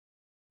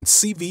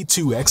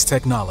C-V2X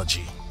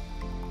technology.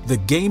 The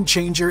game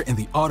changer in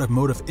the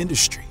automotive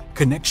industry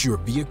connects your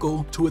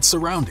vehicle to its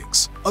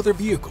surroundings, other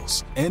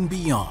vehicles, and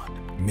beyond,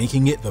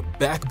 making it the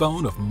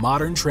backbone of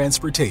modern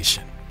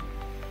transportation.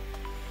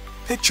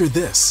 Picture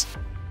this.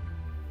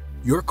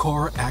 Your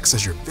car acts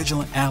as your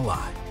vigilant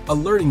ally,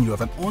 alerting you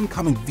of an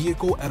oncoming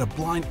vehicle at a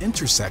blind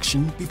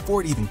intersection before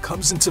it even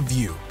comes into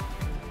view.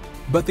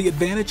 But the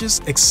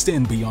advantages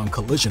extend beyond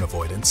collision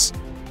avoidance.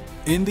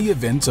 In the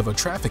event of a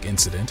traffic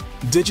incident,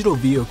 digital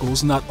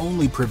vehicles not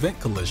only prevent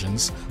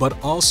collisions, but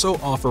also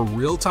offer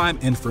real-time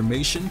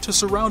information to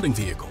surrounding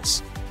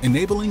vehicles,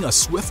 enabling a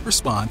swift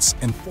response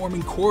and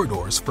forming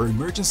corridors for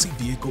emergency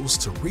vehicles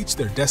to reach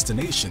their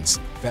destinations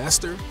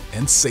faster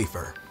and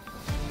safer.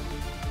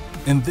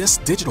 In this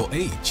digital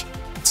age,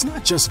 it's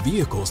not just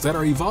vehicles that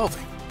are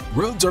evolving.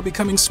 Roads are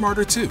becoming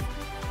smarter too.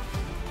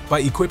 By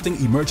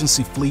equipping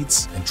emergency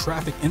fleets and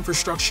traffic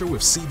infrastructure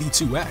with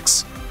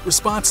C-V2X,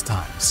 response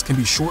times can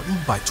be shortened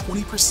by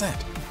 20%,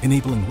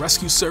 enabling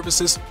rescue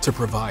services to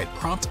provide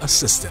prompt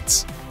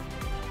assistance.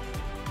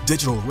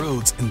 Digital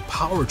roads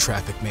empower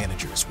traffic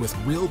managers with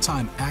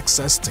real-time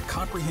access to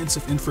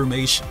comprehensive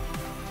information,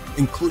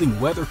 including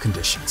weather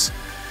conditions,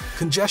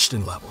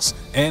 congestion levels,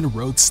 and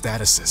road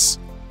statuses.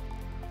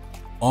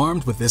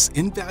 Armed with this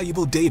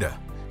invaluable data,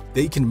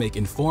 they can make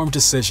informed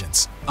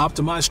decisions,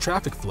 optimize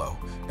traffic flow,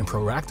 and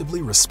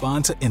proactively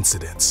respond to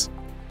incidents.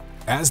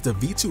 As the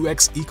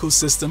V2X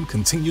ecosystem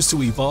continues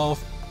to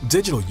evolve,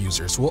 digital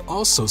users will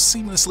also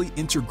seamlessly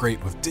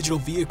integrate with digital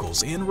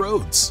vehicles and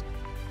roads.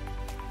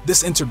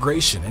 This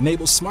integration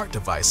enables smart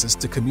devices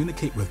to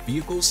communicate with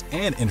vehicles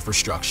and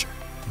infrastructure,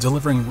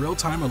 delivering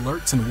real-time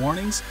alerts and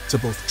warnings to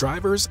both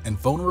drivers and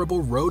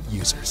vulnerable road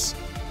users.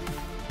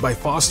 By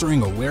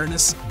fostering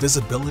awareness,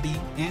 visibility,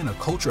 and a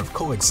culture of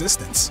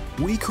coexistence,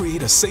 we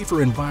create a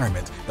safer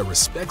environment that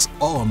respects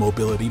all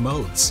mobility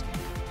modes.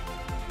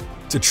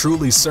 To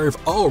truly serve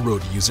all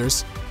road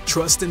users,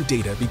 trust and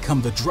data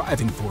become the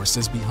driving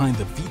forces behind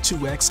the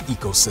V2X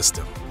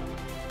ecosystem.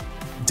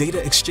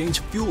 Data exchange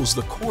fuels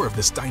the core of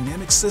this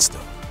dynamic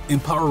system,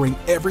 empowering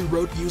every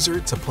road user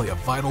to play a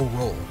vital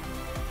role.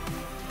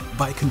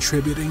 By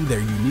contributing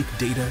their unique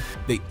data,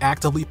 they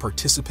actively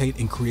participate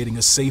in creating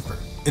a safer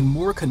and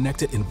more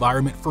connected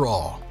environment for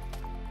all.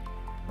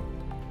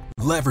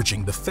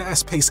 Leveraging the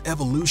fast-paced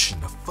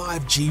evolution of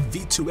 5G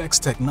V2X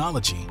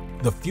technology,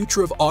 the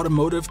future of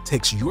automotive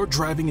takes your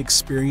driving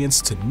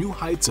experience to new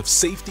heights of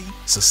safety,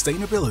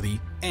 sustainability,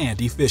 and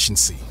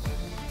efficiency.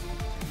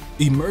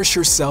 Immerse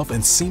yourself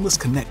in seamless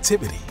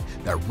connectivity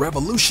that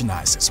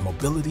revolutionizes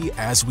mobility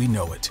as we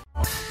know it.